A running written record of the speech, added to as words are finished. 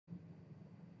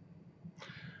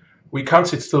We can't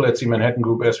sit still at the Manhattan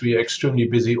Group as we are extremely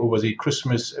busy over the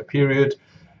Christmas period.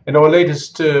 And our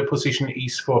latest position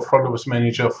is for front office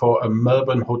manager for a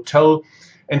Melbourne hotel.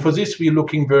 And for this, we're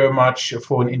looking very much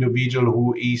for an individual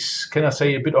who is, can I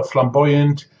say, a bit of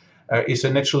flamboyant, is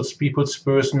a natural people's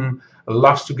person,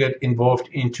 loves to get involved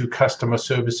into customer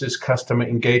services, customer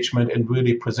engagement, and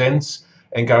really presents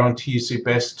and guarantees the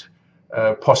best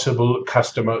possible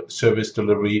customer service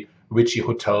delivery which the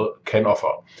hotel can offer.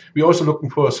 We're also looking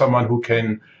for someone who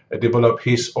can develop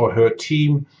his or her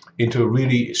team into a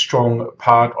really strong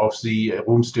part of the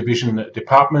rooms division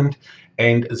department,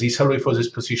 and the salary for this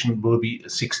position will be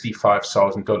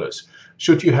 $65,000.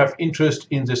 Should you have interest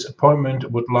in this appointment,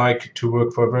 would like to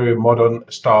work for a very modern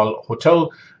style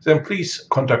hotel, then please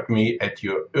contact me at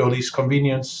your earliest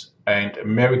convenience, and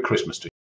Merry Christmas to you.